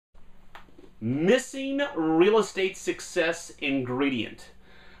Missing real estate success ingredient.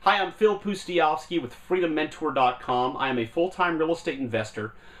 Hi, I'm Phil Pustiowski with FreedomMentor.com. I am a full-time real estate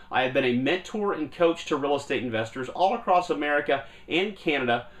investor. I have been a mentor and coach to real estate investors all across America and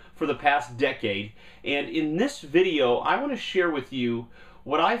Canada for the past decade. And in this video, I want to share with you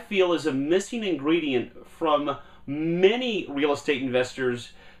what I feel is a missing ingredient from many real estate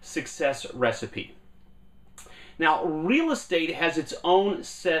investors' success recipe. Now, real estate has its own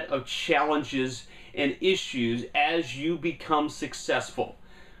set of challenges and issues as you become successful.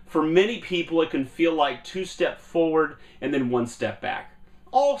 For many people, it can feel like 2 steps forward and then 1 step back.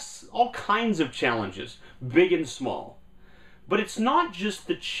 All kinds of challenges, big and small. But it's not just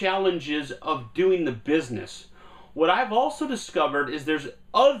the challenges of doing the business. What I've also discovered is there's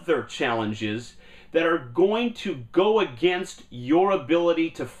other challenges that are going to go against your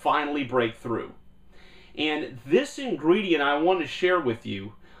ability to finally break through. And this ingredient I want to share with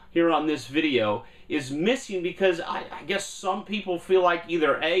you here on this video is missing because I guess some people feel like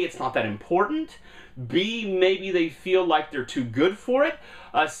either A, it's not that important, B, maybe they feel like they're too good for it,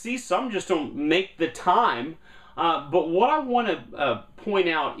 C, some just don't make the time. But what I want to point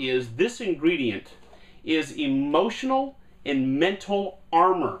out is this ingredient is emotional and mental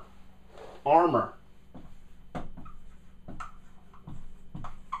armor.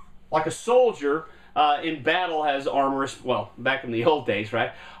 Like a soldier in battle has armor, well, back in the old days,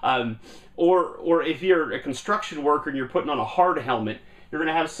 right? Or if you're a construction worker and you're putting on a hard helmet, you're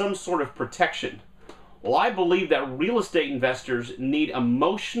going to have some sort of protection. Well, I believe that real estate investors need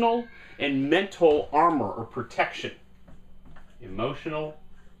emotional and mental armor or protection. Emotional,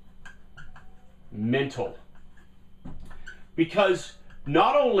 mental. Because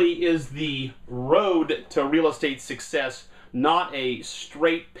not only is the road to real estate success not a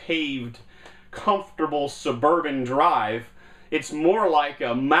straight paved comfortable suburban drive, it's more like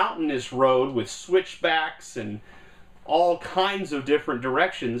a mountainous road with switchbacks and all kinds of different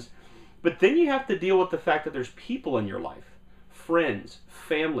directions. But then you have to deal with the fact that there's people in your life, friends,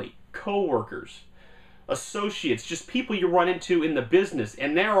 family, co-workers, associates, just people you run into in the business,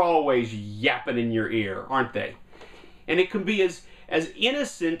 and they're always yapping in your ear, aren't they? And it can be as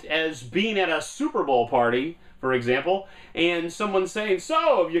innocent as being at a Super Bowl party, for example, and someone saying,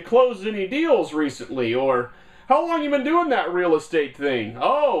 "So, have you closed any deals recently?" Or, "How long you been doing that real estate thing?"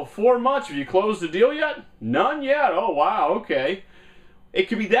 "Oh, 4 months. Have you closed a deal yet?" "None yet." "Oh, wow, okay." It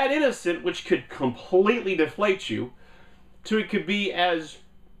could be that innocent, which could completely deflate you, to it could be as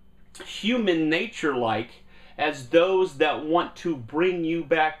human nature-like as those that want to bring you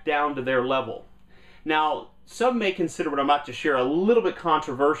back down to their level. Now, some may consider what I'm about to share a little bit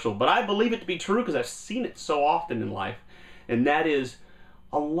controversial, but I believe it to be true because I've seen it so often in life, and that is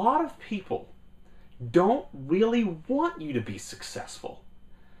a lot of people don't really want you to be successful.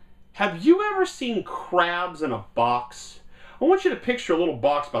 Have you ever seen crabs in a box? I want you to picture a little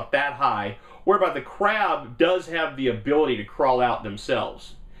box about that high, whereby the crab does have the ability to crawl out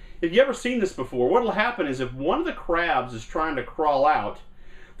themselves. If you ever seen this before, what will happen is if one of the crabs is trying to crawl out,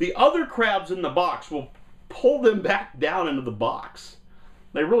 the other crabs in the box will pull them back down into the box.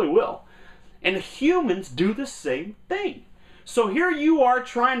 They really will. And humans do the same thing. So here you are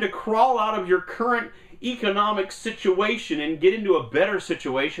trying to crawl out of your current economic situation and get into a better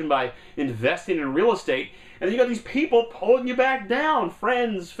situation by investing in real estate, and then you got these people pulling you back down,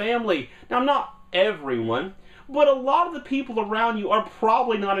 friends, family. Now, not everyone, but a lot of the people around you are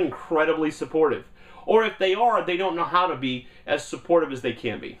probably not incredibly supportive. Or if they are, they don't know how to be as supportive as they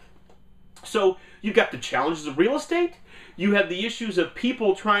can be. So you've got the challenges of real estate, you have the issues of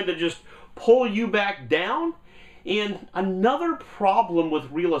people trying to just pull you back down, and another problem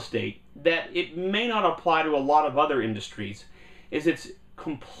with real estate that it may not apply to a lot of other industries is its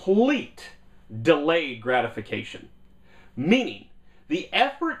complete delayed gratification. Meaning, the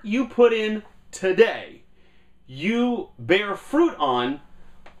effort you put in today, you bear fruit on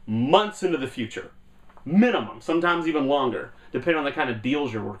months into the future. Minimum, sometimes even longer, depending on the kind of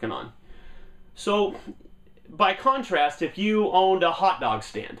deals you're working on. So, by contrast, if you owned a hot dog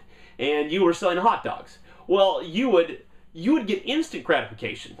stand and you were selling hot dogs, well, you would get instant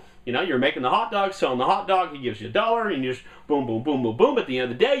gratification. You know, you're making the hot dog, selling the hot dog, he gives you $1, and you just boom, boom, boom, boom, boom. At the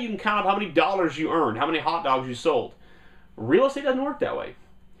end of the day, you can count up how many dollars you earned, how many hot dogs you sold. Real estate doesn't work that way.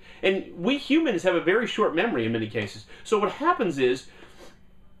 And we humans have a very short memory in many cases. So what happens is,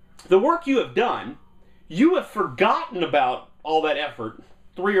 the work you have done, you have forgotten about all that effort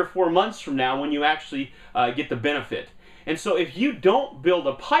 3 or 4 months from now when you actually get the benefit. And so if you don't build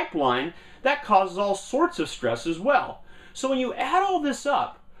a pipeline, that causes all sorts of stress as well. So when you add all this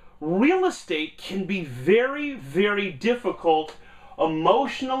up, real estate can be very, very difficult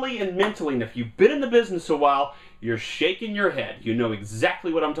emotionally and mentally. And if you've been in the business a while, you're shaking your head. You know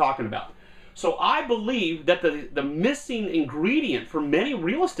exactly what I'm talking about. So I believe that the missing ingredient for many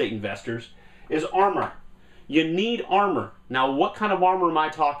real estate investors is armor. You need armor. Now, what kind of armor am I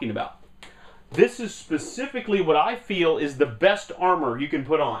talking about? This is specifically what I feel is the best armor you can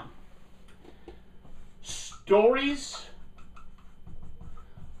put on. Stories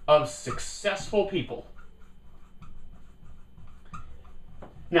of successful people.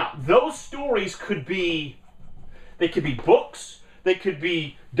 Now, those stories could be books, they could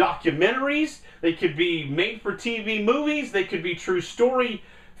be documentaries, they could be made-for-TV movies, they could be true story,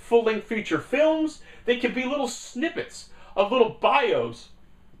 full-length feature films, they could be little snippets of little bios.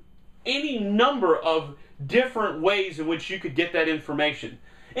 Any number of different ways in which you could get that information.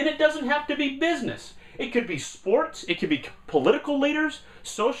 And it doesn't have to be business. It could be sports, it could be political leaders,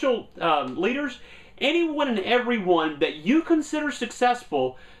 social leaders, anyone and everyone that you consider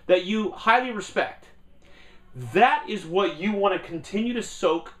successful that you highly respect. That is what you want to continue to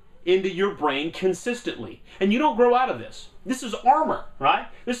soak into your brain consistently. And you don't grow out of this. This is armor, right?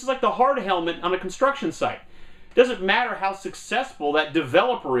 This is like the hard helmet on a construction site. Doesn't matter how successful that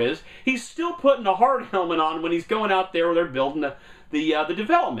developer is, he's still putting a hard helmet on when he's going out there where they're building the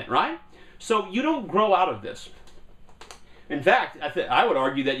development, right? So you don't grow out of this. In fact, I would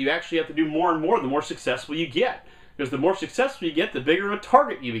argue that you actually have to do more and more the more successful you get. Because the more successful you get, the bigger of a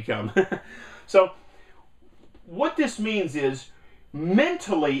target you become. So what this means is,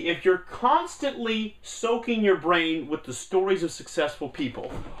 mentally, if you're constantly soaking your brain with the stories of successful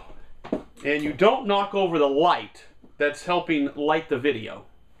people, and you don't knock over the light that's helping light the video,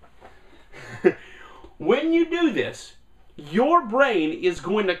 when you do this, your brain is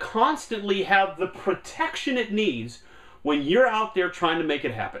going to constantly have the protection it needs when you're out there trying to make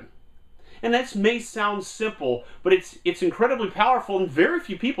it happen. And that may sound simple, but it's incredibly powerful, and very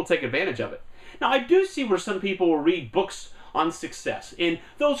few people take advantage of it. Now, I do see where some people will read books on success, and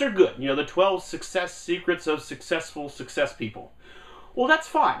those are good. You know, the 12 success secrets of successful success people. Well, that's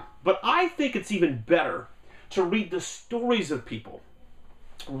fine, but I think it's even better to read the stories of people.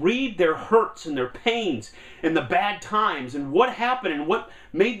 Read their hurts and their pains and the bad times and what happened and what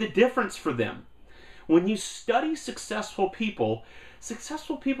made the difference for them. When you study successful people's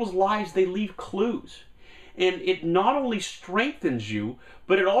lives, they leave clues. And it not only strengthens you,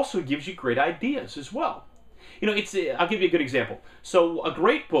 but it also gives you great ideas as well. You know, I'll give you a good example. So a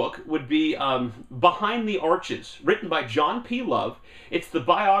great book would be Behind the Arches, written by John P. Love. It's the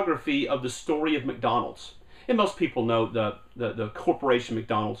biography of the story of McDonald's. And most people know the corporation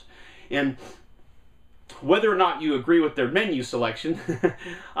McDonald's. And whether or not you agree with their menu selection,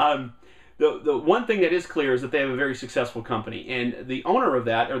 the one thing that is clear is that they have a very successful company. And the owner of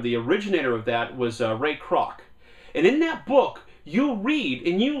that, or the originator of that, was Ray Kroc. And in that book, you read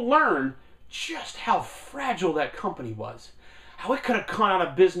and you learn just how fragile that company was. How it could have gone out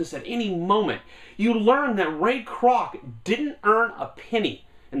of business at any moment. You learn that Ray Kroc didn't earn a penny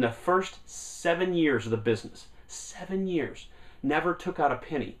in the first 7 years of the business. 7 years. Never took out a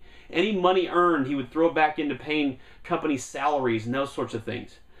penny. Any money earned, he would throw back into paying company salaries and those sorts of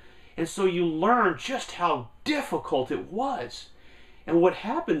things. And so you learn just how difficult it was. And what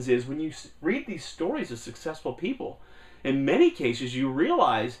happens is, when you read these stories of successful people, in many cases you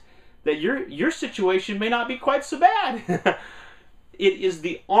realize that your situation may not be quite so bad. It is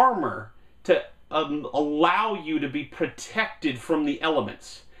the armor to allow you to be protected from the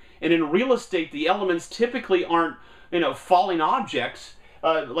elements. And in real estate, the elements typically aren't, falling objects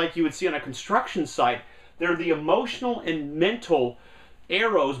like you would see on a construction site. They're the emotional and mental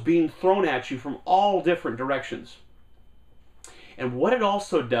arrows being thrown at you from all different directions. And what it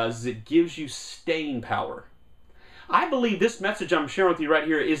also does is it gives you staying power. I believe this message I'm sharing with you right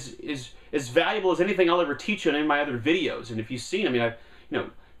here is as valuable as anything I'll ever teach in any of my other videos. And if you've seen, I've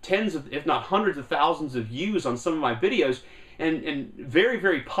tens of, if not hundreds of thousands of views on some of my videos, and very,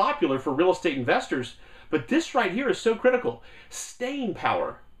 very popular for real estate investors. But this right here is so critical. Staying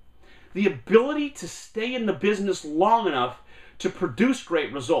power. The ability to stay in the business long enough to produce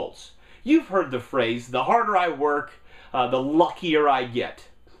great results. You've heard the phrase, the harder I work, the luckier I get.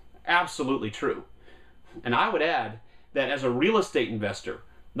 Absolutely true. And I would add that as a real estate investor,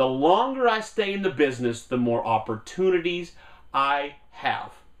 the longer I stay in the business, the more opportunities I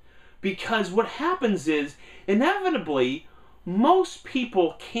have. Because what happens is, inevitably, most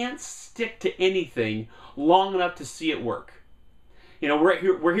people can't stick to anything long enough to see it work.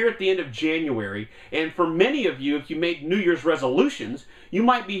 We're here at the end of January, and for many of you, if you made New Year's resolutions, you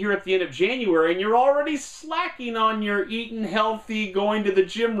might be here at the end of January and you're already slacking on your eating healthy, going to the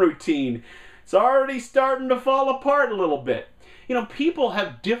gym routine. It's already starting to fall apart a little bit. You know, people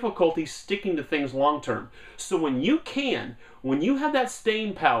have difficulty sticking to things long term. So when you have that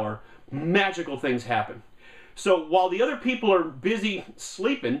staying power, magical things happen. So while the other people are busy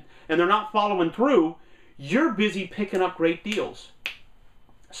sleeping and they're not following through, you're busy picking up great deals.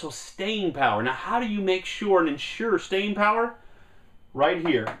 So staying power. Now, how do you make sure and ensure staying power? Right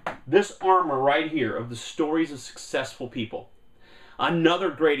here. This armor right here of the stories of successful people. Another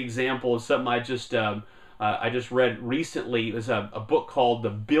great example of something I just read recently is a book called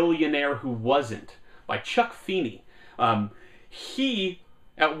The Billionaire Who Wasn't by Chuck Feeney. He,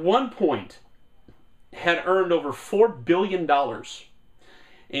 at one point, had earned over $4 billion.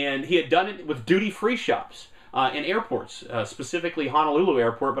 And he had done it with duty-free shops in airports, specifically Honolulu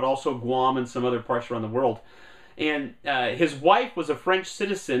Airport, but also Guam and some other parts around the world. And his wife was a French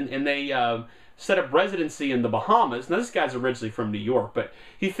citizen, and they set up residency in the Bahamas. Now, this guy's originally from New York, but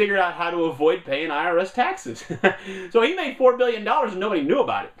he figured out how to avoid paying IRS taxes. So he made $4 billion and nobody knew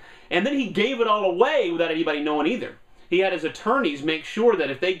about it. And then he gave it all away without anybody knowing either. He had his attorneys make sure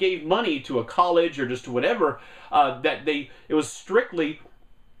that if they gave money to a college or just to whatever, it was strictly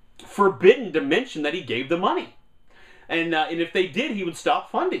forbidden to mention that he gave the money. And if they did, he would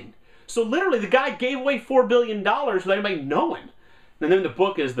stop funding. So literally, the guy gave away $4 billion without anybody knowing. And then the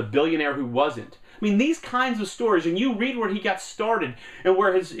book is The Billionaire Who Wasn't. I mean, these kinds of stories, and you read where he got started and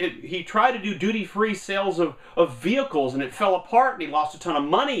where he tried to do duty-free sales of vehicles, and it fell apart, and he lost a ton of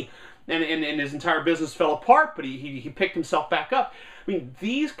money, and his entire business fell apart, but he picked himself back up. I mean,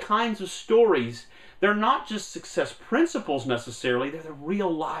 these kinds of stories, they're not just success principles necessarily, they're the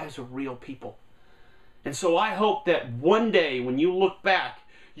real lives of real people. And so I hope that one day when you look back,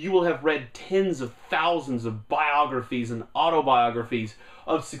 you will have read tens of thousands of biographies and autobiographies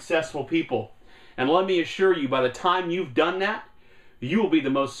of successful people. And let me assure you, by the time you've done that, you will be the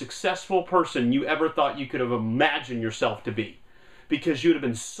most successful person you ever thought you could have imagined yourself to be. Because you'd have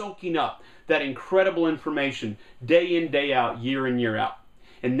been soaking up that incredible information day in, day out, year in, year out.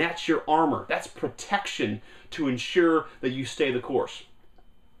 And that's your armor. That's protection to ensure that you stay the course.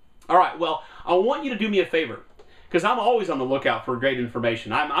 All right, well, I want you to do me a favor, because I'm always on the lookout for great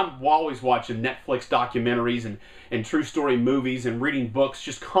information. I'm always watching Netflix documentaries and true story movies and reading books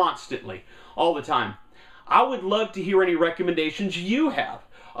just constantly, all the time. I would love to hear any recommendations you have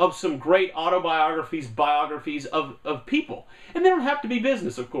of some great autobiographies, biographies of people. And they don't have to be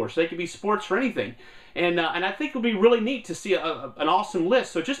business, of course. They could be sports or anything. And I think it would be really neat to see an awesome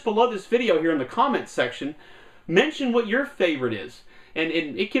list. So just below this video here in the comments section, mention what your favorite is. And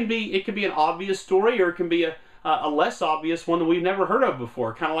it can be an obvious story, or it can be a less obvious one that we've never heard of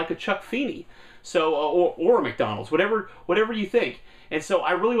before, kind of like a Chuck Feeney, so or a McDonald's, whatever you think. And so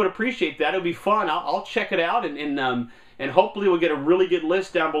I really would appreciate that. It'll be fun. I'll check it out, and hopefully we'll get a really good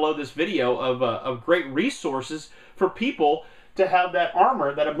list down below this video of great resources for people to have that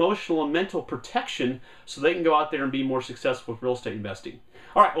armor, that emotional and mental protection, so they can go out there and be more successful with real estate investing.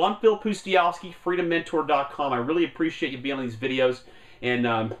 All right, well, I'm Phil Pustiowski, freedommentor.com. I really appreciate you being on these videos. And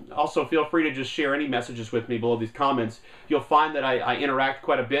also feel free to just share any messages with me below these comments. You'll find that I interact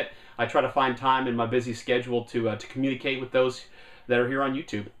quite a bit. I try to find time in my busy schedule to communicate with those that are here on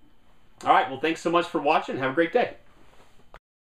YouTube. All right, well, thanks so much for watching. Have a great day.